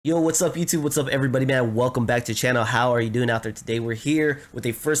Yo, what's up YouTube? What's up everybody, man? Welcome back to the channel. How are you doing out there today? We're here with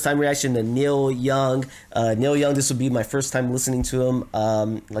a first time reaction to Neil Young. Neil Young, this will be my first time listening to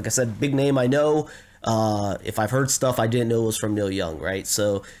him. Like I said, big name, I know. If I've heard stuff I didn't know it was from Neil Young, right?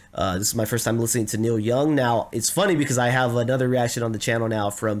 So this is my first time listening to Neil Young. Now, it's funny because I have another reaction on the channel now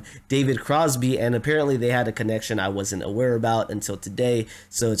from David Crosby, and apparently they had a connection I wasn't aware about until today.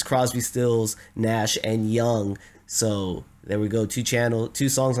 So it's Crosby, Stills, Nash, and Young. So there we go, two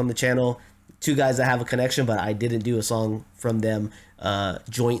songs on the channel, two guys that have a connection, but I didn't do a song from them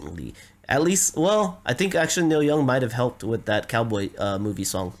jointly. At least, well, I think actually Neil Young might have helped with that Cowboy movie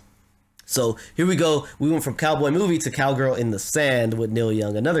song. So here we go. We went from Cowboy movie to Cowgirl in the Sand with Neil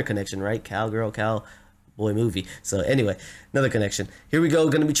Young. Another connection, right? Cowgirl, Cowboy movie. So anyway, another connection. Here we go.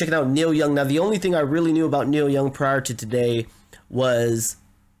 Going to be checking out Neil Young. Now, the only thing I really knew about Neil Young prior to today was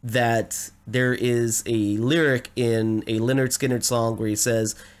that there is a lyric in a Lynyrd Skynyrd song where he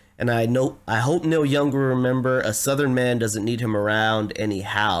says, and I hope Neil Young will remember, a Southern man doesn't need him around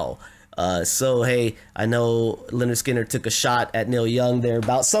anyhow. So hey, I know Lynyrd Skynyrd took a shot at Neil Young there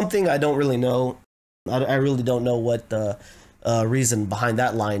about something I don't really know. I really don't know what the reason behind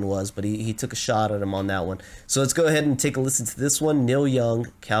that line was, but he took a shot at him on that one. So let's go ahead and take a listen to this one. Neil Young,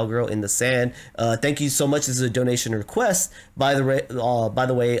 Cowgirl in the Sand. Thank you so much. This is a donation request, by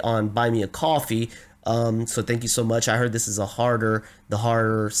the way, on Buy Me a Coffee. So thank you so much. I heard this is the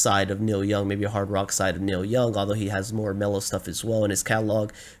harder side of Neil Young, maybe a hard rock side of Neil Young, although he has more mellow stuff as well in his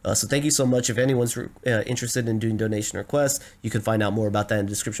catalog. So thank you so much. If anyone's interested in doing donation requests, you can find out more about that in the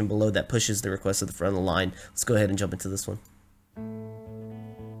description below. That pushes the request to the front of the line. Let's go ahead and jump into this one.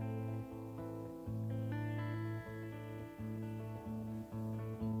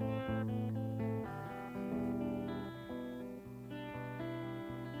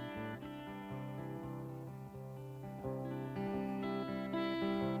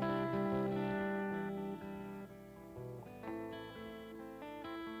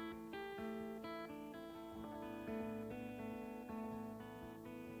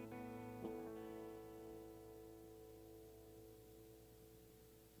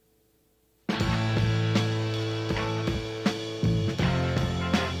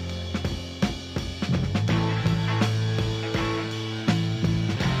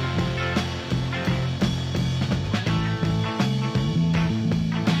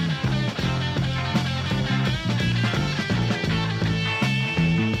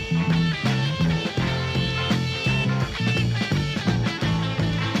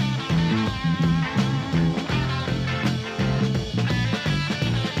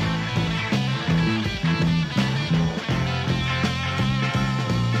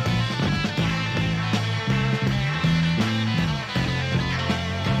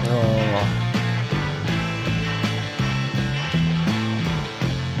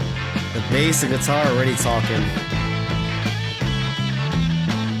 Bass and guitar already talking.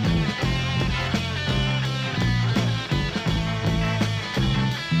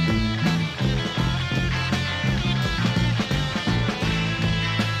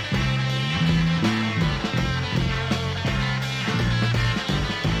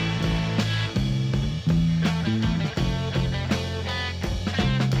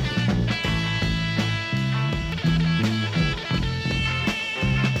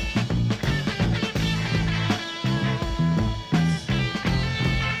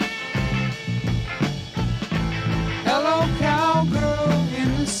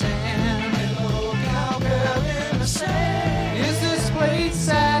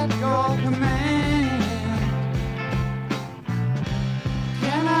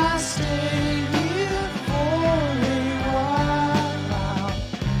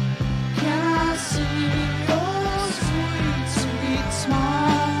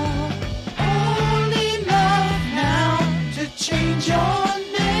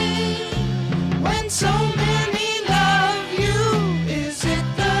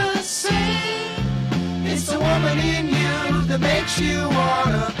 That makes you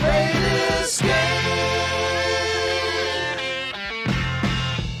wanna play this game.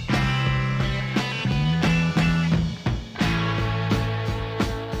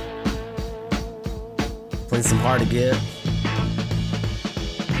 Playing some hard to get.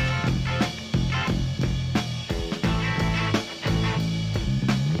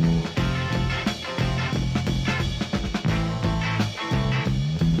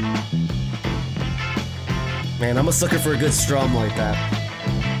 Man, I'm a sucker for a good strum like that.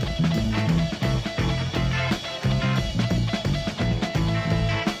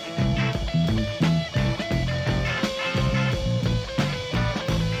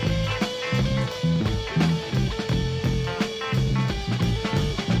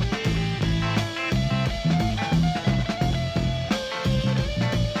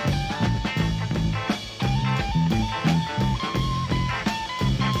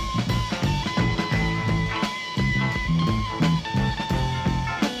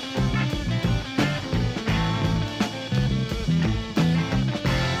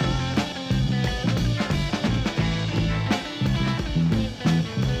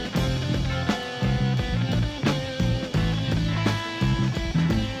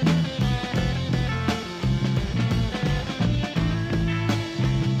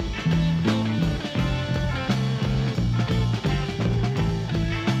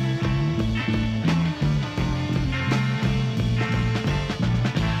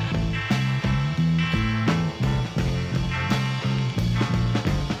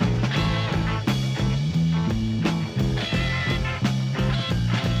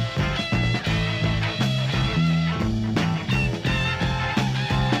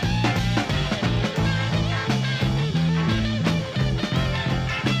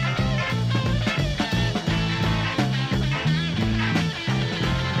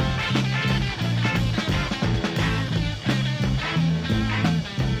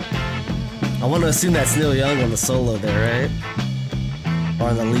 I want to assume that's Neil Young on the solo there, right? Or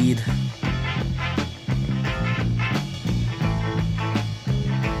on the lead.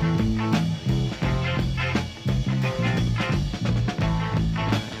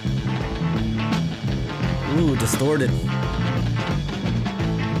 Ooh, distorted.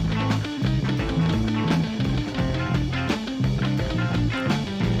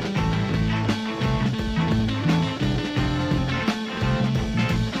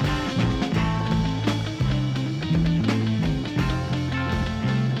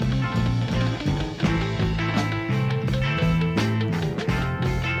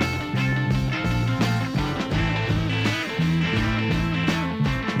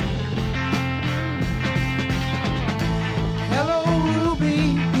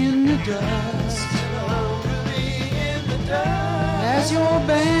 Has your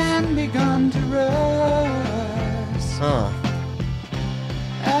band begun to rust? Huh.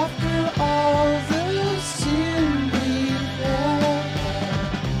 After all the sin we've had,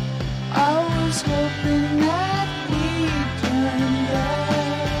 I was hoping that we'd turn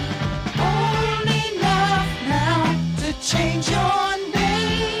back. Only enough now to change your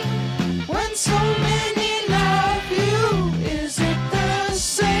name. When so many love you, is it the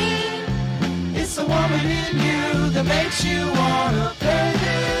same? It's the woman in you that makes you wanna play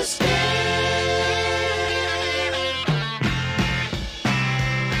this game.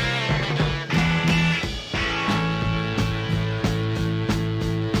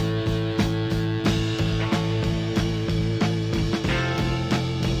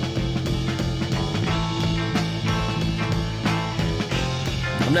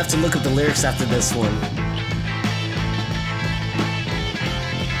 I'm gonna have to look up the lyrics after this one.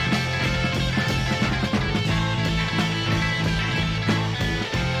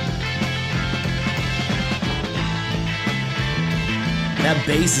 That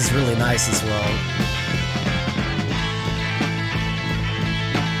bass is really nice as well.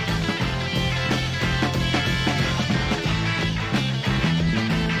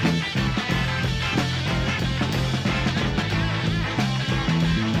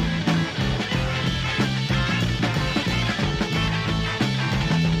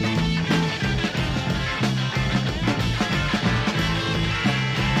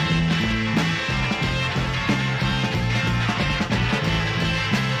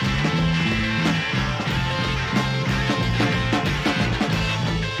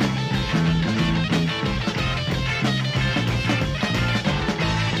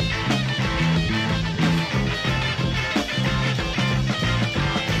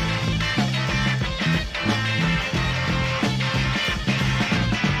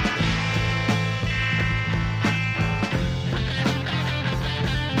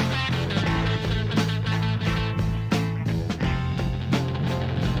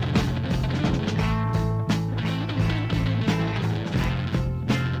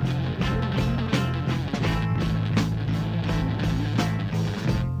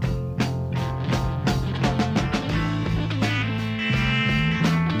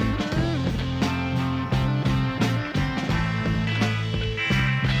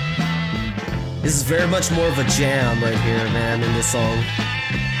 This is very much more of a jam right here, man, in this song.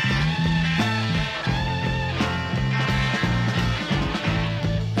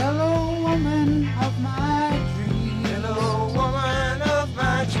 Hello, woman of my dreams. Hello, woman of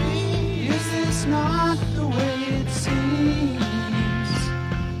my dreams. Is this not the way it seems?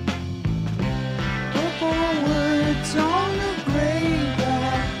 Purple words on a gray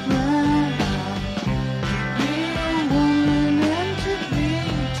background. To be a woman and to be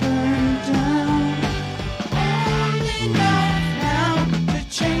turned down. Only enough now to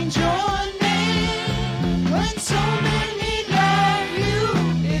change your name. When so many love you,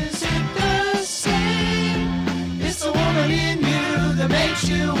 is it the same? It's the woman in you that makes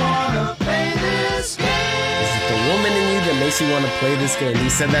you wanna play this game. Is it the woman in you that makes you want to play this game? He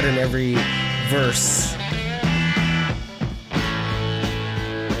said that in every verse.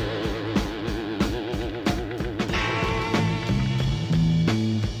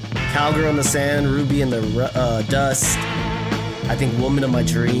 Cowgirl in the sand, Ruby in the dust. I think woman of my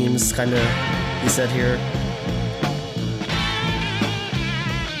dreams, kind of, he said here.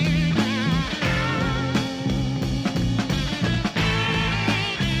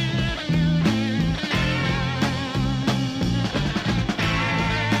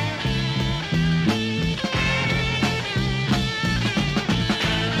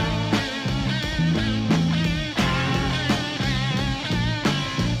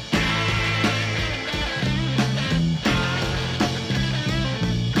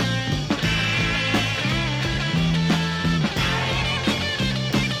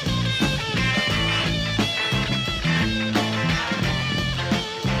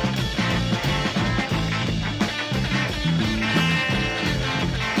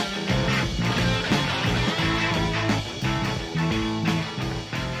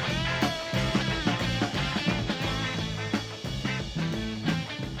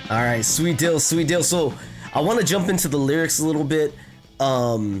 All right, sweet deal, sweet deal. So I want to jump into the lyrics a little bit.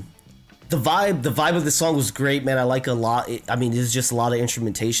 The vibe of the song was great, man. I like a lot. I mean, there's just a lot of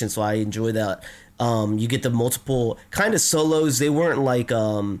instrumentation, so I enjoy that. You get the multiple kind of solos. They weren't like,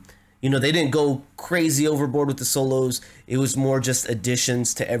 you know, they didn't go crazy overboard with the solos. It was more just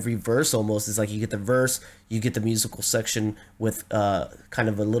additions to every verse almost. It's like you get the verse, you get the musical section with kind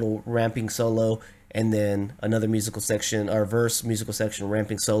of a little ramping solo, and then another musical section, or verse, musical section,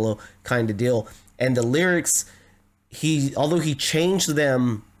 ramping solo kind of deal. And the lyrics, although he changed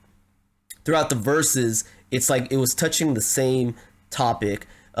them throughout the verses, it's like it was touching the same topic.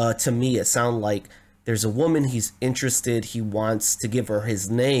 To me, it sounded like there's a woman he's interested, he wants to give her his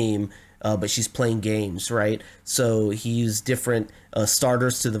name, but she's playing games, right? So he used different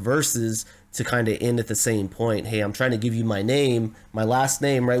starters to the verses to kind of end at the same point. Hey, I'm trying to give you my name, my last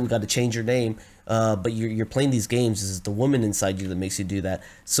name, right? We got to change your name, but you're playing these games. This is the woman inside you that makes you do that.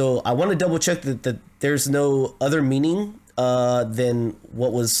 So I want to double check that there's no other meaning than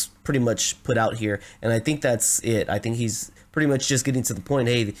what was pretty much put out here, and I think that's it. I think he's pretty much just getting to the point.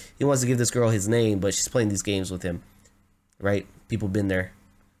 Hey, he wants to give this girl his name, but she's playing these games with him, right? People been there.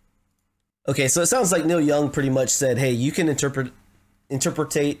 Okay, so it sounds like Neil Young pretty much said, hey, you can interpret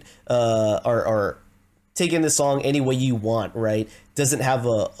or take in the song any way you want, right? Doesn't have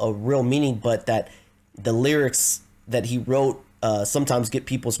a real meaning, but that the lyrics that he wrote sometimes get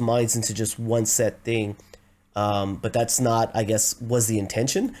people's minds into just one set thing. But that's not, I guess, was the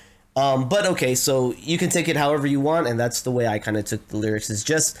intention. But okay, so you can take it however you want, and that's the way I kind of took the lyrics, is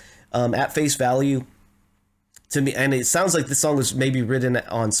just at face value to me. And it sounds like the song was maybe written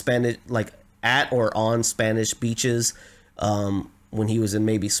on Spanish, like at or on Spanish beaches, when he was in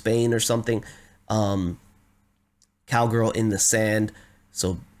maybe Spain or something. Cowgirl in the sand,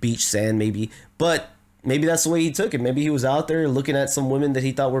 so beach sand maybe, but maybe that's the way he took it. Maybe he was out there looking at some women that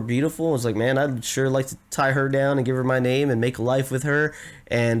he thought were beautiful and was like, man, I'd sure like to tie her down and give her my name and make a life with her.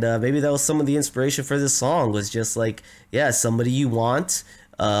 And maybe that was some of the inspiration for this song, was just like, yeah, somebody you want,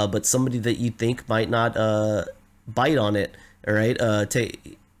 but somebody that you think might not bite on it. All right,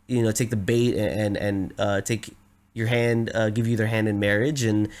 take the bait and take your hand, give you their hand in marriage,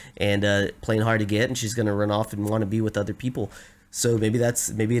 and playing hard to get, and she's gonna run off and want to be with other people. So maybe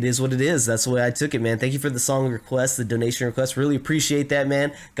it is what it is. That's the way I took it, man. Thank you for the song request, the donation request. Really appreciate that,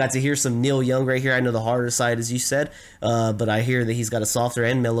 man. Got to hear some Neil Young right here. I know the harder side, as you said, but I hear that he's got a softer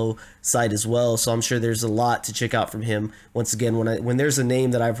and mellow side as well. So I'm sure there's a lot to check out from him. Once again, when there's a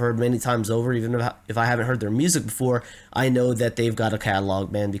name that I've heard many times over, even if I haven't heard their music before, I know that they've got a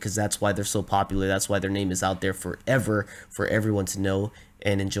catalog, man, because that's why they're so popular. That's why their name is out there forever for everyone to know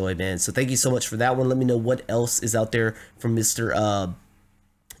and enjoy, man. So thank you so much for that one. Let me know what else is out there from Mr.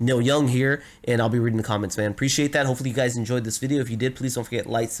 Neil Young here, and I'll be reading the comments, man. Appreciate that. Hopefully you guys enjoyed this video. If you did, please don't forget to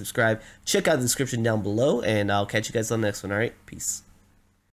like, subscribe, check out the description down below, and I'll catch you guys on the next one. All right, peace.